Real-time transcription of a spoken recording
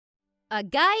A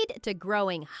guide to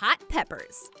growing hot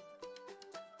peppers.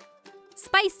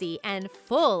 Spicy and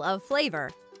full of flavor,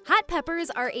 hot peppers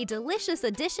are a delicious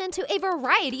addition to a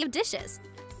variety of dishes.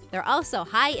 They're also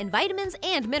high in vitamins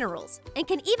and minerals and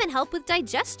can even help with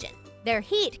digestion. Their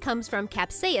heat comes from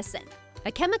capsaicin,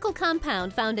 a chemical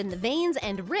compound found in the veins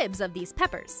and ribs of these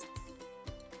peppers.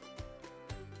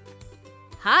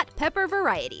 Hot pepper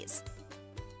varieties.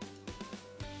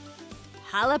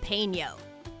 Jalapeno.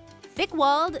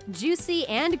 Thick-walled, juicy,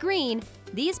 and green,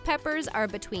 these peppers are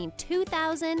between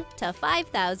 2,000 to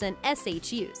 5,000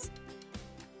 SHUs.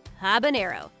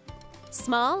 Habanero.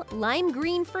 Small,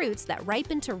 lime-green fruits that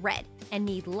ripen to red and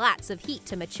need lots of heat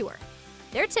to mature.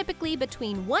 They're typically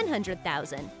between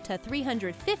 100,000 to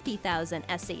 350,000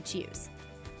 SHUs.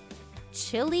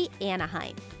 Chili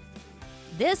Anaheim.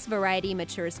 This variety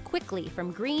matures quickly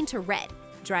from green to red,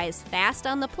 dries fast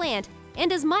on the plant, and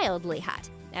is mildly hot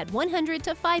at 100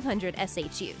 to 500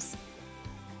 SHUs.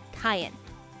 Cayenne.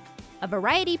 A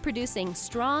variety producing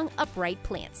strong, upright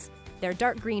plants. Their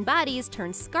dark green bodies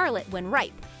turn scarlet when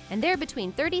ripe, and they're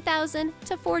between 30,000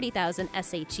 to 40,000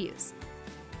 SHUs.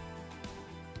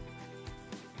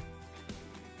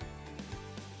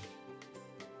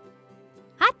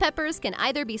 Hot peppers can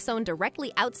either be sown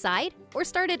directly outside or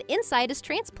started inside as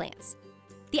transplants.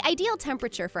 The ideal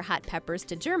temperature for hot peppers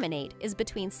to germinate is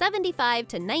between 75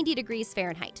 to 90 degrees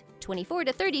Fahrenheit, 24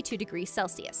 to 32 degrees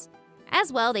Celsius.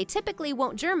 As well, they typically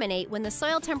won't germinate when the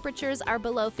soil temperatures are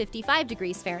below 55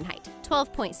 degrees Fahrenheit,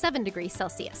 12.7 degrees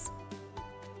Celsius.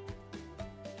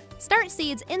 Start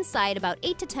seeds inside about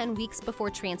 8 to 10 weeks before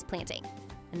transplanting,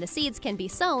 and the seeds can be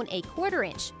sown a 1/4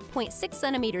 inch, 0.6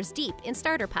 centimeters deep in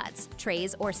starter pods,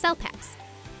 trays, or cell packs.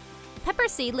 Pepper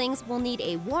seedlings will need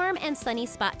a warm and sunny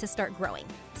spot to start growing,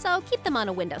 so keep them on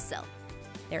a windowsill.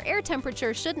 Their air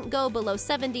temperature shouldn't go below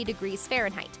 70 degrees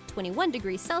Fahrenheit, 21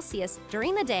 degrees Celsius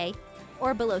during the day,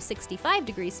 or below 65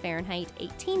 degrees Fahrenheit,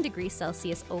 18 degrees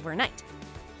Celsius overnight.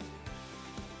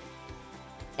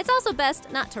 It's also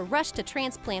best not to rush to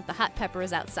transplant the hot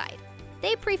peppers outside.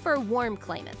 They prefer warm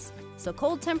climates, so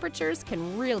cold temperatures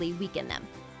can really weaken them.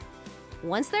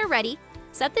 Once they're ready,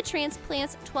 set the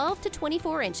transplants 12 to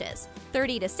 24 inches,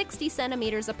 30 to 60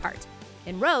 centimeters apart,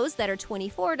 in rows that are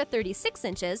 24 to 36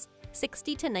 inches,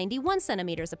 60 to 91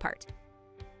 centimeters apart.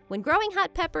 When growing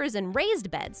hot peppers in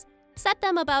raised beds, set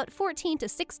them about 14 to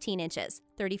 16 inches,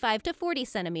 35 to 40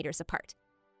 centimeters apart.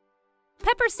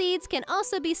 Pepper seeds can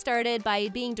also be started by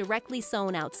being directly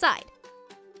sown outside.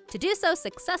 To do so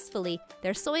successfully,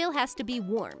 their soil has to be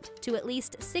warmed to at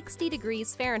least 60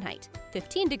 degrees Fahrenheit,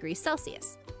 15 degrees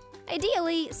Celsius.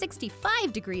 Ideally,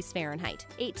 65 degrees Fahrenheit,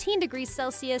 18 degrees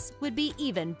Celsius would be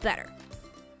even better.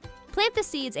 Plant the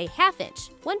seeds a 1/2 inch,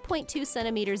 1.2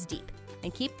 centimeters deep,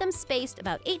 and keep them spaced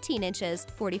about 18 inches,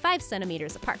 45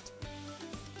 centimeters apart.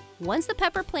 Once the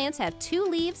pepper plants have 2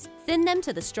 leaves, thin them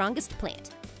to the strongest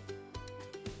plant.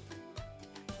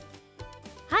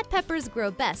 Hot peppers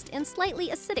grow best in slightly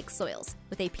acidic soils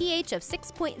with a pH of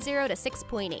 6.0 to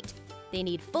 6.8. They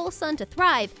need full sun to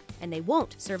thrive, and they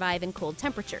won't survive in cold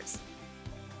temperatures.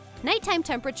 Nighttime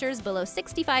temperatures below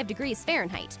 65 degrees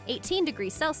Fahrenheit, 18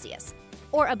 degrees Celsius,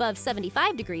 or above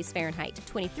 75 degrees Fahrenheit,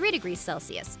 23 degrees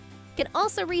Celsius, can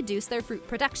also reduce their fruit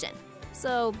production,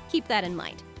 so keep that in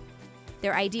mind.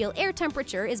 Their ideal air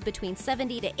temperature is between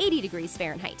 70 to 80 degrees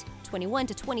Fahrenheit, 21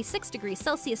 to 26 degrees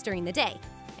Celsius during the day,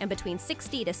 and between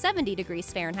 60 to 70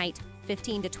 degrees Fahrenheit,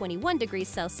 15 to 21 degrees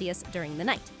Celsius during the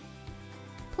night.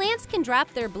 Plants can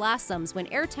drop their blossoms when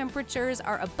air temperatures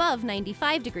are above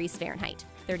 95 degrees Fahrenheit,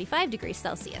 35 degrees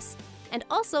Celsius, and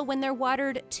also when they're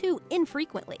watered too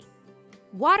infrequently.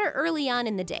 Water early on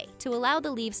in the day to allow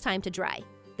the leaves time to dry.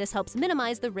 This helps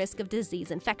minimize the risk of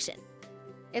disease infection.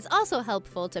 It's also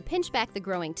helpful to pinch back the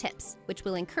growing tips, which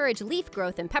will encourage leaf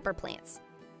growth in pepper plants.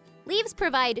 Leaves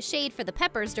provide shade for the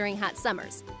peppers during hot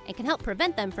summers and can help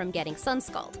prevent them from getting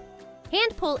sun-scald.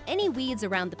 Hand pull any weeds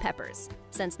around the peppers,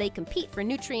 since they compete for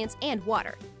nutrients and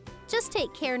water. Just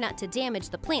take care not to damage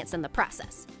the plants in the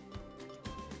process.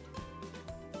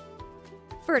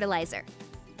 Fertilizer.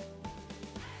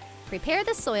 Prepare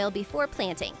the soil before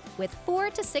planting with 4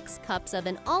 to 6 cups of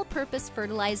an all-purpose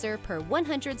fertilizer per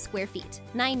 100 square feet,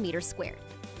 9 meters squared.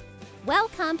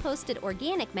 Well-composted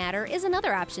organic matter is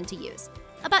another option to use.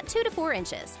 About 2 to 4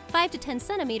 inches, 5 to 10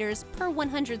 centimeters per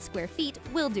 100 square feet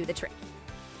will do the trick.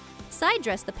 Side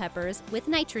dress the peppers with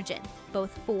nitrogen,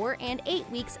 both 4 and 8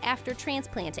 weeks after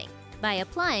transplanting, by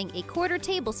applying a 1/4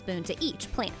 tablespoon to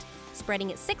each plant,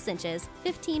 spreading it 6 inches,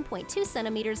 15.2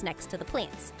 centimeters next to the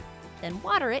plants. Then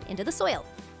water it into the soil.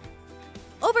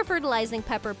 Over-fertilizing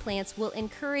pepper plants will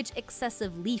encourage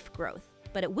excessive leaf growth,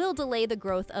 but it will delay the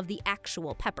growth of the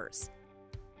actual peppers.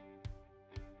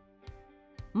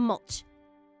 Mulch.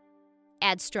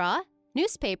 Add straw,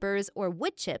 newspapers, or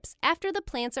wood chips after the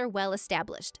plants are well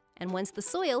established and once the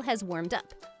soil has warmed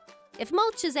up. If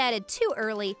mulch is added too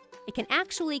early, it can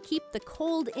actually keep the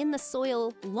cold in the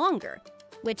soil longer,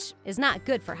 which is not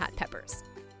good for hot peppers.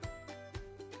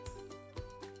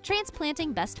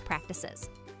 Transplanting best practices.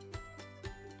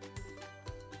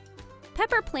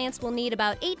 Pepper plants will need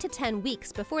about 8 to 10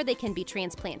 weeks before they can be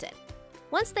transplanted.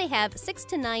 Once they have 6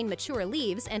 to 9 mature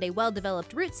leaves and a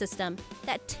well-developed root system,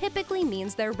 that typically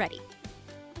means they're ready.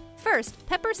 First,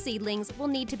 pepper seedlings will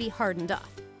need to be hardened off.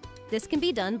 This can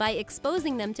be done by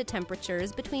exposing them to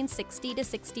temperatures between 60 to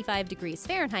 65 degrees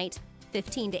Fahrenheit,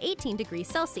 15 to 18 degrees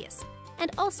Celsius, and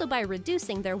also by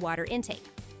reducing their water intake.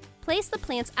 Place the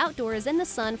plants outdoors in the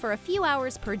sun for a few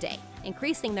hours per day,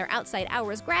 increasing their outside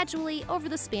hours gradually over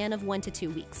the span of 1 to 2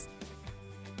 weeks.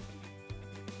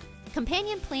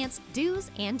 Companion plants'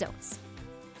 do's and don'ts.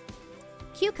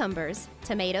 Cucumbers,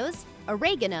 tomatoes,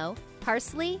 oregano,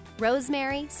 parsley,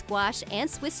 rosemary, squash, and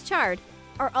Swiss chard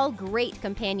are all great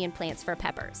companion plants for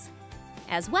peppers.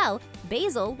 As well,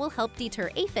 basil will help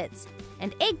deter aphids,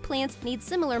 and eggplants need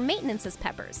similar maintenance as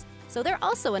peppers, so they're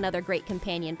also another great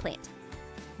companion plant.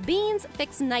 Beans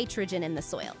fix nitrogen in the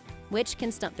soil, which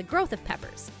can stunt the growth of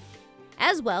peppers.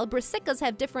 As well, brassicas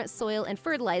have different soil and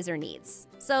fertilizer needs,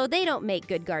 so they don't make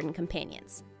good garden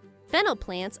companions. Fennel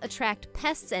plants attract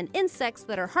pests and insects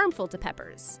that are harmful to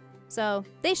peppers, so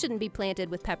they shouldn't be planted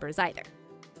with peppers either.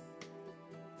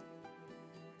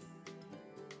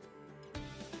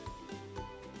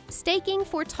 Staking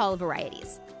for tall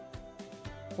varieties.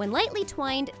 When lightly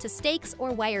twined to stakes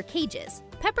or wire cages,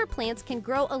 pepper plants can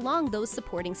grow along those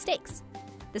supporting stakes.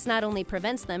 This not only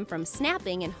prevents them from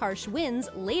snapping in harsh winds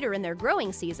later in their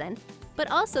growing season,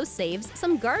 but also saves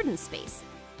some garden space.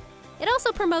 It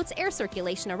also promotes air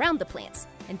circulation around the plants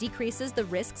and decreases the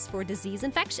risks for disease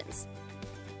infections.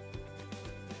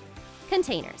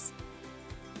 Containers.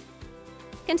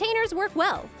 Containers work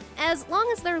well, as long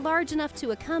as they're large enough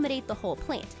to accommodate the whole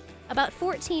plant, about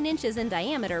 14 inches in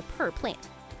diameter per plant.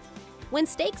 When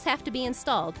stakes have to be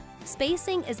installed,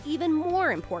 spacing is even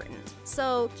more important,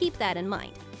 so keep that in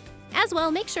mind. As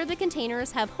well, make sure the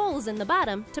containers have holes in the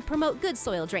bottom to promote good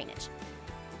soil drainage.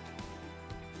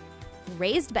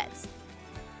 Raised beds.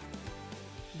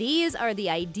 These are the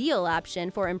ideal option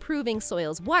for improving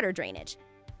soil's water drainage.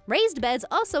 Raised beds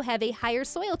also have a higher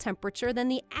soil temperature than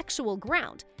the actual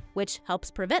ground, which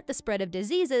helps prevent the spread of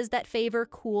diseases that favor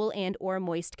cool and/or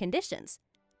moist conditions.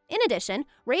 In addition,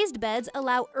 raised beds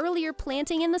allow earlier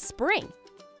planting in the spring.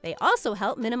 They also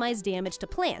help minimize damage to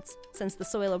plants, since the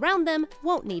soil around them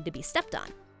won't need to be stepped on.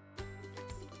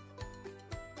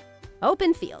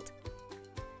 Open field.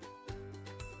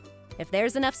 If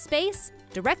there's enough space,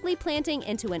 directly planting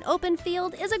into an open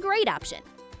field is a great option.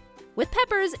 With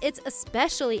peppers, it's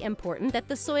especially important that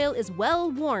the soil is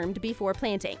well warmed before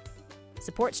planting.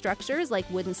 Support structures like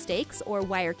wooden stakes or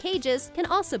wire cages can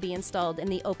also be installed in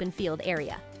the open field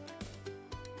area.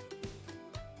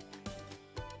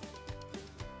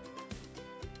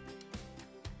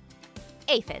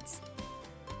 Aphids.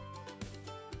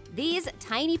 These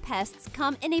tiny pests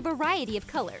come in a variety of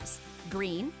colors: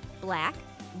 green, black,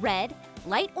 red,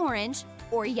 light orange,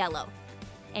 or yellow,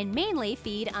 and mainly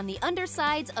feed on the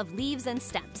undersides of leaves and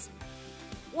stems.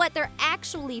 What they're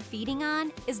actually feeding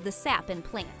on is the sap in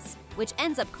plants, which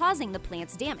ends up causing the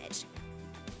plants damage.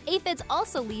 Aphids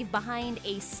also leave behind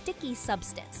a sticky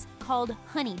substance called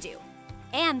honeydew,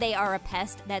 and they are a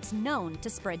pest that's known to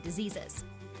spread diseases.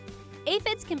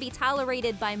 Aphids can be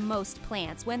tolerated by most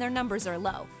plants when their numbers are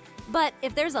low, but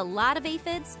if there's a lot of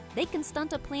aphids, they can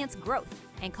stunt a plant's growth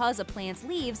and cause a plant's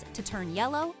leaves to turn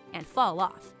yellow and fall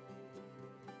off.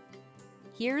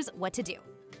 Here's what to do.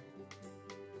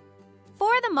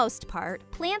 For the most part,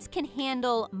 plants can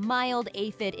handle mild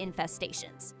aphid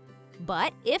infestations.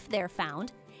 But if they're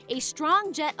found, a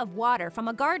strong jet of water from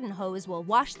a garden hose will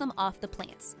wash them off the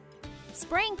plants.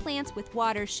 Spraying plants with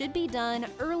water should be done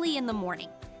early in the morning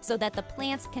so that the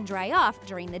plants can dry off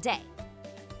during the day.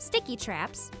 Sticky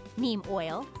traps, neem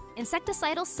oil,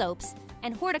 insecticidal soaps,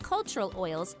 and horticultural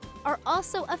oils are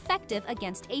also effective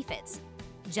against aphids.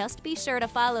 Just be sure to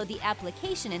follow the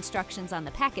application instructions on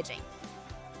the packaging.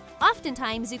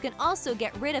 Oftentimes, you can also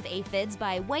get rid of aphids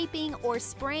by wiping or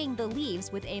spraying the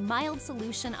leaves with a mild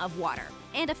solution of water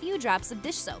and a few drops of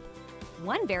dish soap.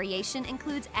 One variation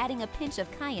includes adding a pinch of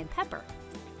cayenne pepper.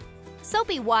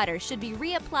 Soapy water should be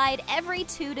reapplied every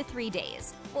 2 to 3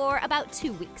 days for about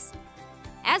 2 weeks.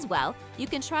 As well, you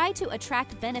can try to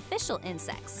attract beneficial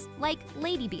insects like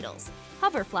lady beetles,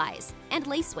 hoverflies, and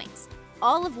lacewings,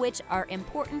 all of which are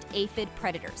important aphid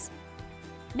predators.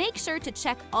 Make sure to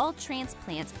check all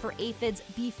transplants for aphids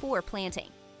before planting.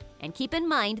 And keep in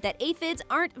mind that aphids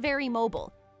aren't very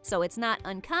mobile, so it's not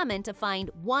uncommon to find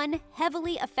one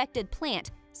heavily affected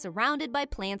plant surrounded by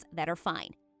plants that are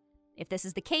fine. If this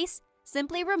is the case,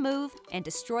 simply remove and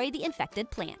destroy the infected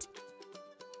plant.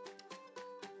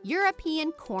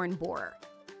 European corn borer.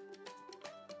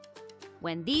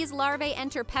 When these larvae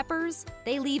enter peppers,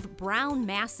 they leave brown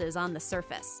masses on the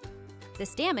surface.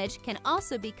 This damage can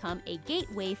also become a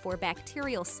gateway for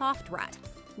bacterial soft rot,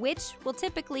 which will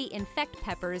typically infect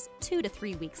peppers 2 to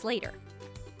 3 weeks later.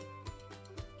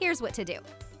 Here's what to do.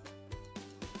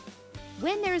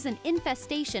 When there's an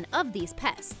infestation of these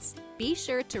pests, be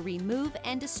sure to remove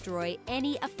and destroy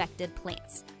any affected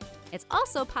plants. It's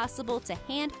also possible to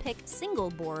hand-pick single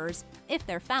borers if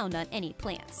they're found on any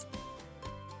plants.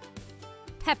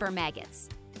 Pepper maggots.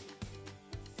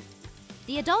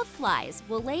 The adult flies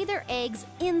will lay their eggs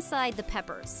inside the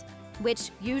peppers, which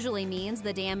usually means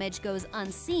the damage goes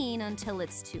unseen until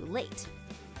it's too late.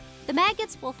 The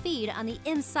maggots will feed on the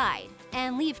inside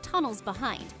and leave tunnels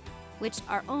behind, which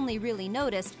are only really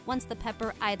noticed once the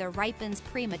pepper either ripens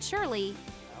prematurely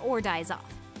or dies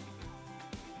off.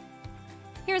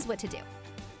 Here's what to do.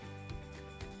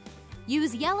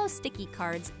 Use yellow sticky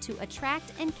cards to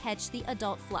attract and catch the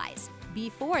adult flies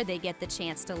before they get the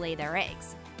chance to lay their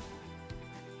eggs.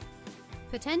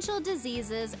 Potential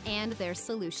diseases and their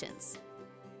solutions.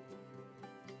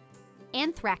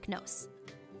 Anthracnose.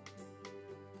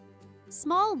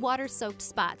 Small water-soaked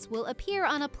spots will appear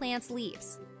on a plant's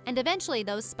leaves, and eventually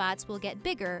those spots will get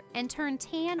bigger and turn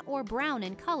tan or brown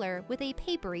in color with a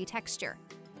papery texture.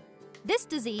 This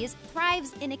disease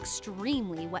thrives in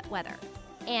extremely wet weather,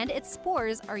 and its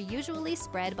spores are usually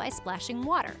spread by splashing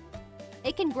water.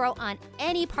 It can grow on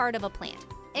any part of a plant,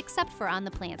 except for on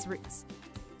the plant's roots.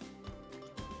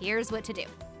 Here's what to do.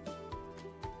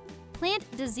 Plant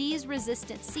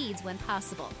disease-resistant seeds when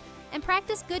possible, and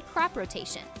practice good crop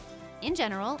rotation. In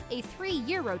general, a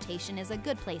 3-year rotation is a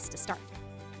good place to start.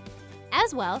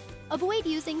 As well, avoid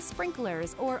using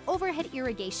sprinklers or overhead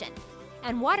irrigation,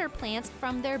 and water plants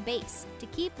from their base to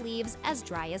keep leaves as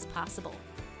dry as possible.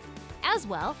 As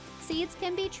well, seeds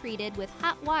can be treated with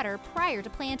hot water prior to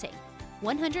planting,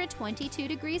 122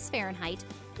 degrees Fahrenheit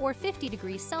or 50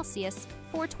 degrees Celsius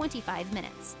for 25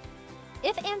 minutes.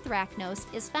 If anthracnose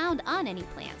is found on any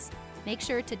plants, make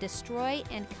sure to destroy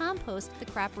and compost the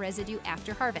crop residue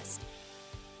after harvest.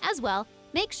 As well,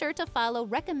 make sure to follow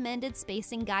recommended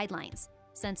spacing guidelines,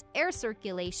 since air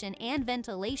circulation and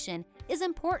ventilation is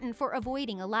important for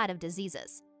avoiding a lot of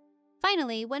diseases.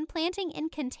 Finally, when planting in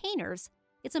containers,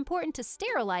 it's important to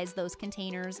sterilize those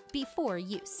containers before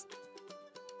use.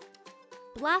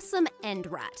 Blossom end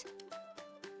rot.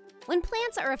 When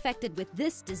plants are affected with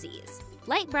this disease,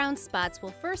 light brown spots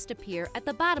will first appear at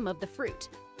the bottom of the fruit,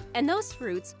 and those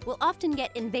fruits will often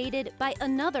get invaded by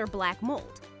another black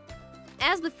mold.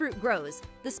 As the fruit grows,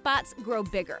 the spots grow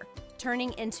bigger,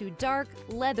 turning into dark,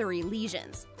 leathery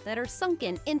lesions that are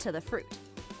sunken into the fruit.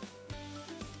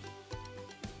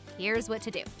 Here's what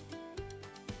to do.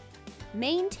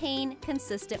 Maintain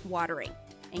consistent watering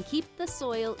and keep the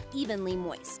soil evenly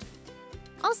moist.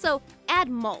 Also, add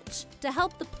mulch to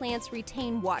help the plants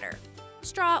retain water.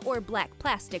 Straw or black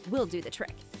plastic will do the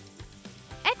trick.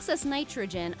 Excess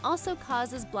nitrogen also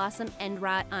causes blossom end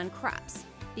rot on crops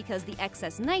because the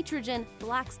excess nitrogen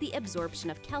blocks the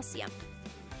absorption of calcium.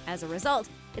 As a result,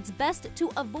 it's best to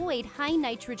avoid high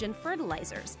nitrogen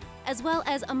fertilizers as well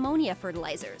as ammonia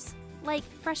fertilizers, like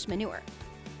fresh manure.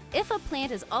 If a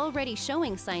plant is already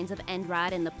showing signs of end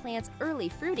rot in the plant's early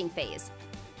fruiting phase,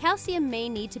 calcium may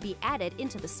need to be added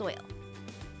into the soil.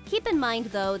 Keep in mind,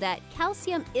 though, that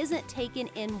calcium isn't taken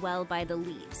in well by the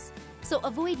leaves, so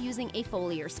avoid using a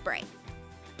foliar spray.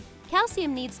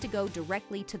 Calcium needs to go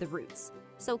directly to the roots,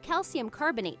 so calcium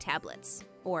carbonate tablets,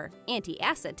 or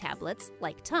anti-acid tablets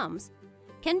like Tums,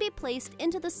 can be placed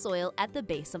into the soil at the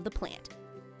base of the plant.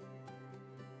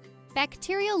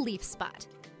 Bacterial leaf spot.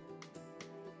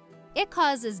 It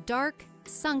causes dark,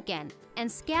 sunken,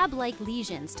 and scab-like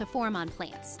lesions to form on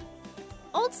plants.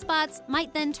 Old spots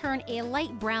might then turn a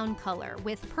light brown color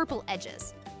with purple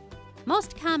edges.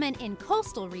 Most common in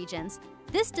coastal regions,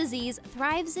 this disease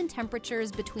thrives in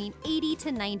temperatures between 80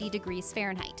 to 90 degrees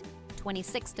Fahrenheit,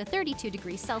 26 to 32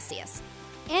 degrees Celsius,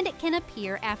 and it can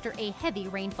appear after a heavy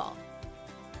rainfall.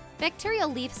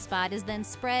 Bacterial leaf spot is then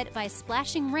spread by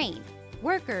splashing rain,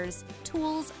 workers,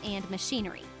 tools, and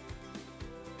machinery.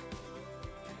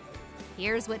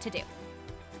 Here's what to do.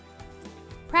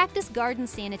 Practice garden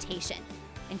sanitation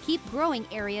and keep growing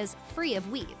areas free of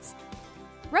weeds.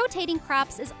 Rotating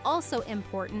crops is also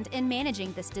important in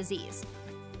managing this disease.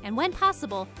 And when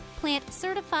possible, Plant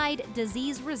certified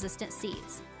disease-resistant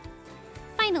seeds.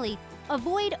 Finally,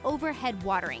 avoid overhead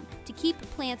watering to keep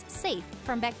plants safe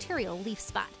from bacterial leaf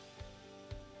spot.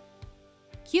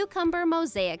 Cucumber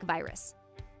mosaic virus.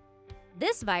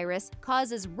 This virus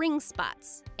causes ring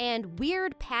spots and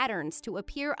weird patterns to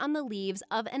appear on the leaves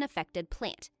of an affected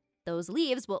plant. Those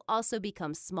leaves will also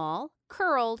become small,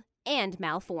 curled, and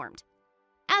malformed.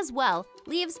 As well,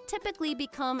 leaves typically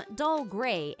become dull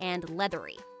gray and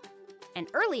leathery. An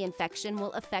early infection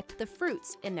will affect the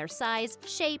fruits in their size,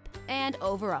 shape, and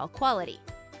overall quality.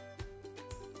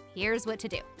 Here's what to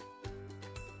do.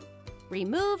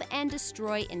 Remove and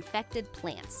destroy infected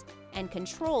plants and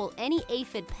control any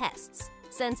aphid pests,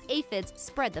 since aphids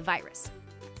spread the virus.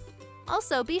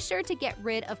 Also, be sure to get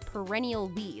rid of perennial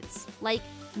weeds like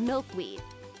milkweed,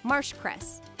 marsh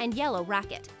cress, and yellow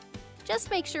rocket. Just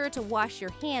make sure to wash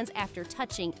your hands after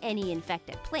touching any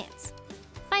infected plants.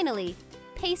 Finally,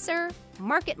 Pacer,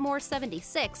 Marketmore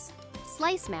 76,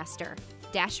 Slice Master,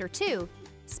 Dasher 2,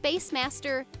 Space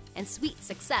Master, and Sweet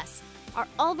Success are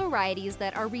all varieties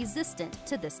that are resistant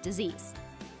to this disease.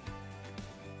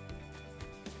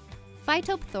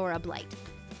 Phytophthora blight.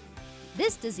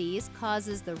 This disease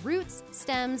causes the roots,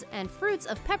 stems, and fruits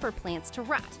of pepper plants to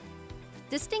rot.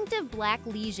 Distinctive black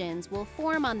lesions will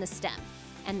form on the stem,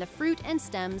 and the fruit and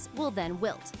stems will then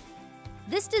wilt.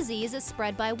 This disease is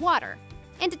spread by water,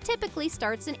 and it typically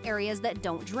starts in areas that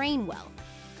don't drain well.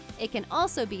 It can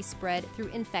also be spread through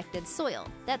infected soil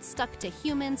that's stuck to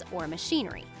humans or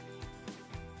machinery.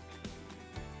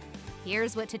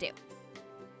 Here's what to do.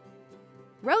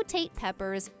 Rotate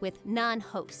peppers with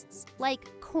non-hosts, like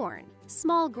corn,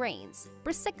 small grains,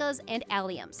 brassicas, and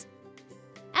alliums.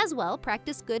 As well,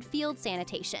 practice good field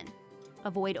sanitation.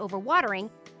 Avoid overwatering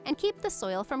and keep the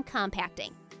soil from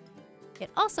compacting. It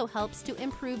also helps to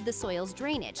improve the soil's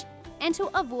drainage and to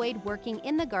avoid working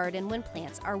in the garden when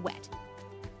plants are wet.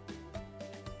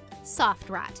 Soft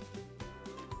rot.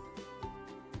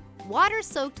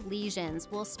 Water-soaked lesions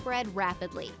will spread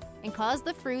rapidly and cause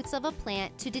the fruits of a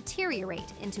plant to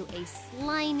deteriorate into a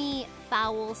slimy,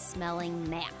 foul-smelling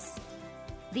mass.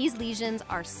 These lesions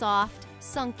are soft,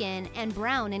 sunken, and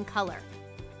brown in color.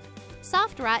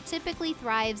 Soft rot typically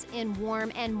thrives in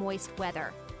warm and moist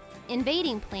weather,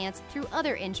 invading plants through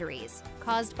other injuries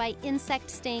caused by insect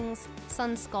stings,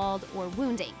 sun scald, or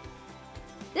wounding.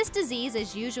 This disease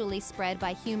is usually spread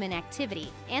by human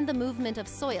activity and the movement of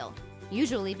soil,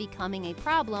 usually becoming a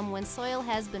problem when soil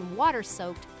has been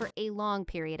water-soaked for a long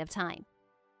period of time.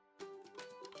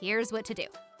 Here's what to do.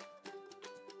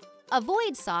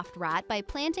 Avoid soft rot by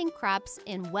planting crops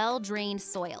in well-drained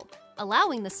soil,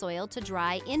 allowing the soil to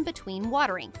dry in between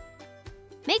watering.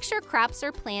 Make sure crops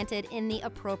are planted in the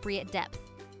appropriate depth,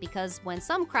 because when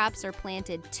some crops are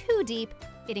planted too deep,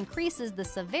 it increases the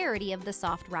severity of the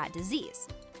soft rot disease.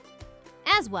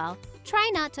 As well, try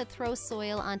not to throw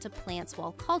soil onto plants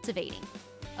while cultivating.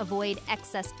 Avoid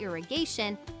excess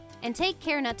irrigation, and take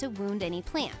care not to wound any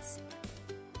plants.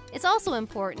 It's also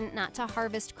important not to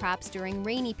harvest crops during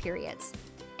rainy periods,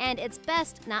 and it's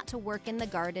best not to work in the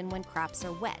garden when crops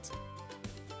are wet.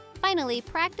 Finally,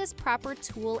 practice proper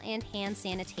tool and hand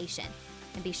sanitation,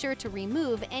 and be sure to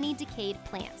remove any decayed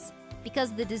plants,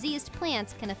 because the diseased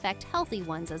plants can affect healthy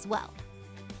ones as well.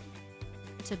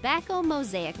 Tobacco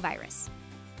mosaic virus.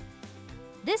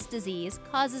 This disease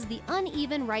causes the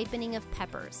uneven ripening of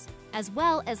peppers, as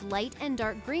well as light and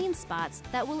dark green spots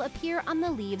that will appear on the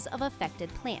leaves of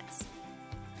affected plants.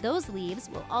 Those leaves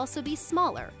will also be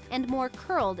smaller and more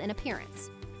curled in appearance.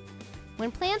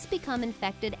 When plants become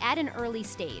infected at an early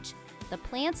stage, the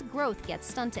plant's growth gets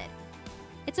stunted.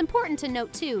 It's important to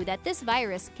note, too, that this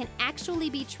virus can actually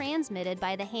be transmitted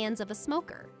by the hands of a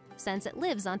smoker, since it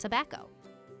lives on tobacco.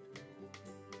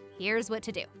 Here's what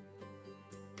to do.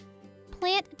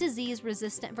 Plant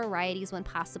disease-resistant varieties when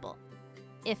possible.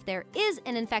 If there is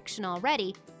an infection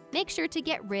already, make sure to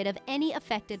get rid of any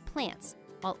affected plants,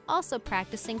 while also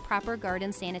practicing proper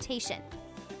garden sanitation.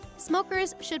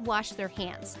 Smokers should wash their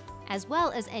hands, as well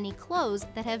as any clothes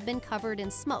that have been covered in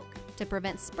smoke, to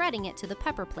prevent spreading it to the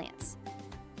pepper plants.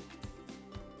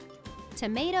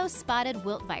 Tomato spotted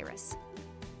wilt virus.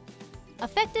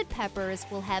 Affected peppers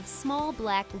will have small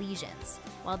black lesions,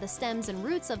 while the stems and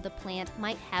roots of the plant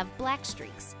might have black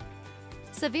streaks.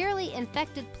 Severely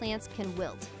infected plants can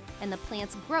wilt, and the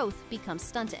plant's growth becomes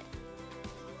stunted.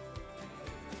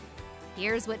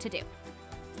 Here's what to do.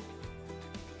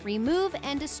 Remove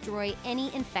and destroy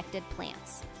any infected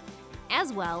plants.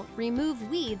 As well, remove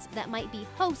weeds that might be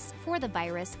hosts for the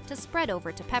virus to spread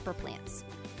over to pepper plants.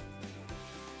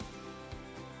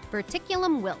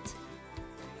 Verticulum wilt.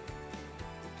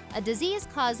 A disease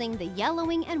causing the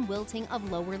yellowing and wilting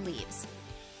of lower leaves.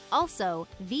 Also,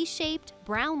 V-shaped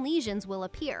brown lesions will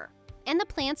appear, and the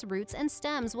plant's roots and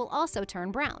stems will also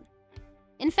turn brown.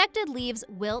 Infected leaves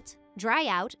wilt, dry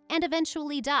out, and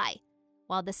eventually die,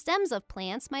 while the stems of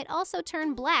plants might also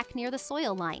turn black near the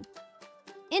soil line.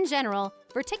 In general,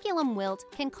 verticulum wilt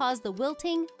can cause the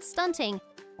wilting, stunting,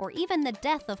 or even the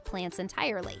death of plants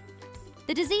entirely.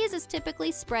 The disease is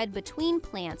typically spread between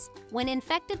plants when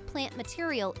infected plant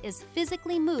material is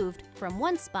physically moved from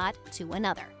one spot to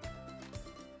another.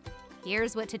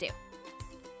 Here's what to do.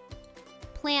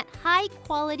 Plant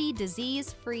high-quality,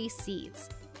 disease-free seeds,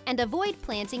 and avoid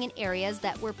planting in areas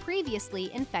that were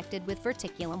previously infected with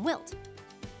verticulum wilt.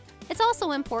 It's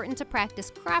also important to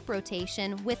practice crop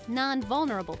rotation with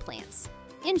non-vulnerable plants.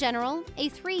 In general, a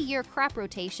 3-year crop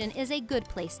rotation is a good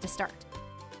place to start.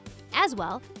 As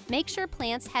well, make sure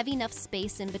plants have enough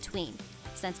space in between,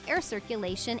 since air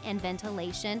circulation and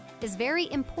ventilation is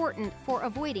very important for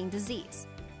avoiding disease.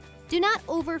 Do not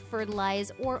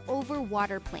over-fertilize or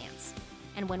over-water plants.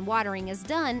 And when watering is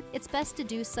done, it's best to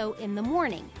do so in the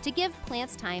morning to give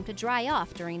plants time to dry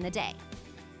off during the day.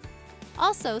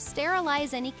 Also,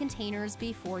 sterilize any containers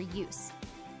before use.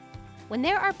 When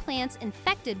there are plants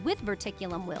infected with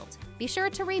verticulum wilt, be sure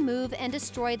to remove and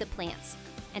destroy the plants,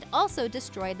 and also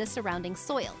destroy the surrounding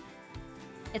soil.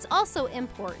 It's also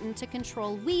important to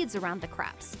control weeds around the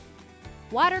crops.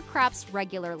 Water crops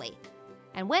regularly,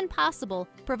 and when possible,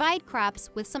 provide crops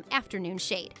with some afternoon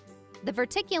shade. The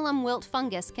verticulum wilt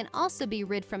fungus can also be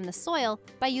rid from the soil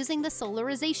by using the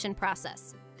solarization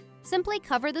process. Simply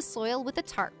cover the soil with a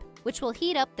tarp, which will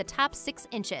heat up the top 6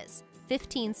 inches,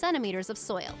 15 centimeters of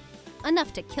soil,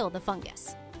 enough to kill the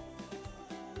fungus.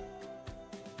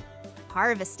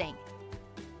 Harvesting.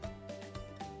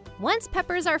 Once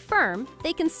peppers are firm,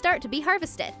 they can start to be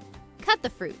harvested. Cut the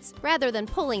fruits rather than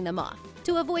pulling them off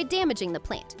to avoid damaging the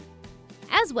plant.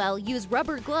 As well, use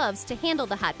rubber gloves to handle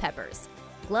the hot peppers.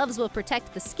 Gloves will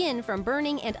protect the skin from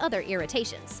burning and other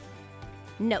irritations.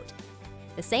 Note: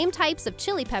 the same types of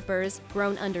chili peppers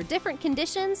grown under different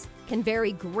conditions can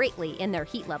vary greatly in their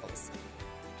heat levels.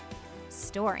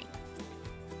 Storing.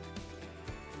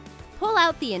 Pull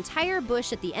out the entire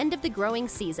bush at the end of the growing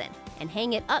season and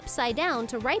hang it upside down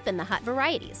to ripen the hot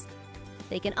varieties.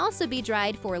 They can also be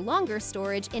dried for longer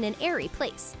storage in an airy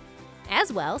place.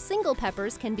 As well, single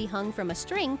peppers can be hung from a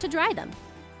string to dry them.